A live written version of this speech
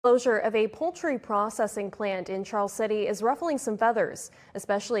Closure of a poultry processing plant in Charles City is ruffling some feathers,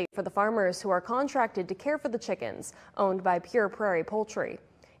 especially for the farmers who are contracted to care for the chickens owned by Pure Prairie Poultry.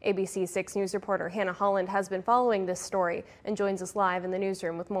 ABC 6 News reporter Hannah Holland has been following this story and joins us live in the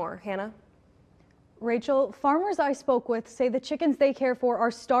newsroom with more. Hannah? Rachel, farmers I spoke with say the chickens they care for are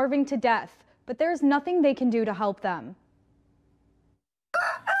starving to death, but there's nothing they can do to help them.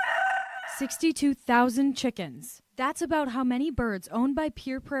 62,000 chickens. That's about how many birds owned by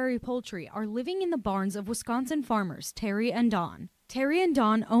Pure Prairie Poultry are living in the barns of Wisconsin farmers Terry and Dawn. Terry and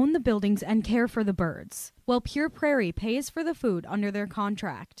Dawn own the buildings and care for the birds, while Pure Prairie pays for the food under their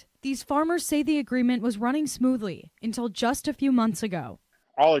contract. These farmers say the agreement was running smoothly until just a few months ago.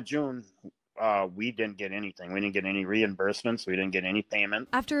 All of June, we didn't get anything. We didn't get any reimbursements. We didn't get any payment.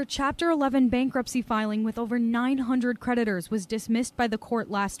 After a Chapter 11 bankruptcy filing with over 900 creditors was dismissed by the court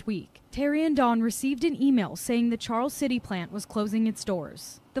last week, Terry and Dawn received an email saying the Charles City plant was closing its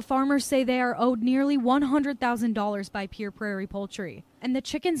doors. The farmers say they are owed nearly $100,000 by Pure Prairie Poultry, and the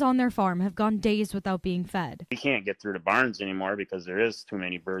chickens on their farm have gone days without being fed. We can't get through the barns anymore because there is too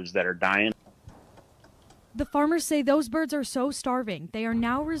many birds that are dying. The farmers say those birds are so starving, they are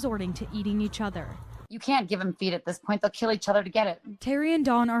now resorting to eating each other. You can't give them feed at this point. They'll kill each other to get it. Terry and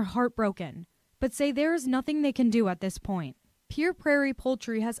Dawn are heartbroken, but say there is nothing they can do at this point. Pure Prairie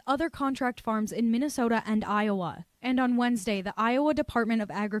Poultry has other contract farms in Minnesota and Iowa. And on Wednesday, the Iowa Department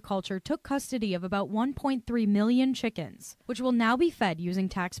of Agriculture took custody of about 1.3 million chickens, which will now be fed using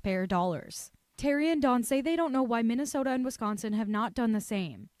taxpayer dollars. Terry and Dawn say they don't know why Minnesota and Wisconsin have not done the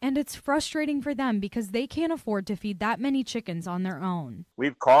same. And it's frustrating for them because they can't afford to feed that many chickens on their own.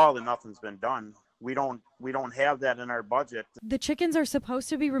 We've called and nothing's been done. We don't have that in our budget. The chickens are supposed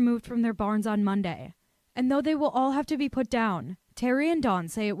to be removed from their barns on Monday. And though they will all have to be put down, Terry and Dawn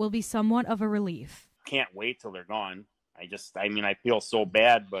say it will be somewhat of a relief. Can't wait till they're gone. I feel so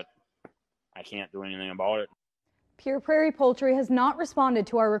bad, but I can't do anything about it. Pure Prairie Poultry has not responded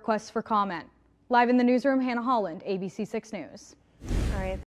to our requests for comment. Live in the newsroom, Hannah Holland, ABC 6 News. All right.